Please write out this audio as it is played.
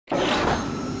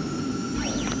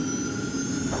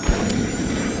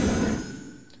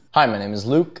Hi, my name is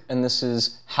Luke, and this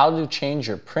is how to change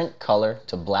your print color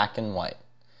to black and white.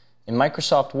 In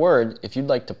Microsoft Word, if you'd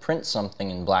like to print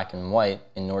something in black and white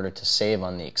in order to save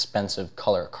on the expensive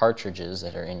color cartridges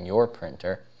that are in your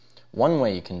printer, one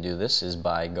way you can do this is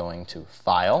by going to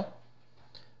File,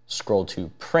 scroll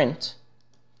to Print.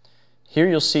 Here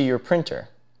you'll see your printer.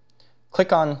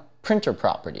 Click on Printer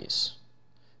Properties.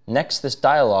 Next, this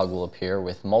dialog will appear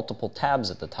with multiple tabs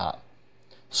at the top.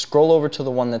 Scroll over to the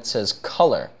one that says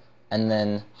Color, and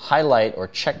then highlight or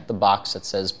check the box that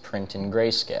says Print in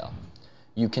Grayscale.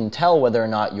 You can tell whether or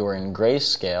not you're in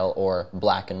grayscale or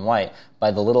black and white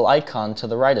by the little icon to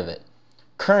the right of it.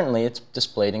 Currently, it's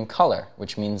displayed in color,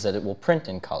 which means that it will print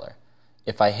in color.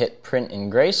 If I hit Print in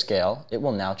Grayscale, it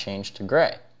will now change to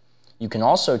gray. You can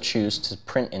also choose to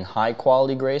print in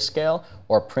high-quality grayscale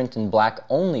or print in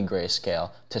black-only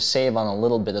grayscale to save on a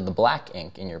little bit of the black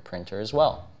ink in your printer as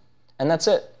well. And that's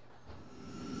it.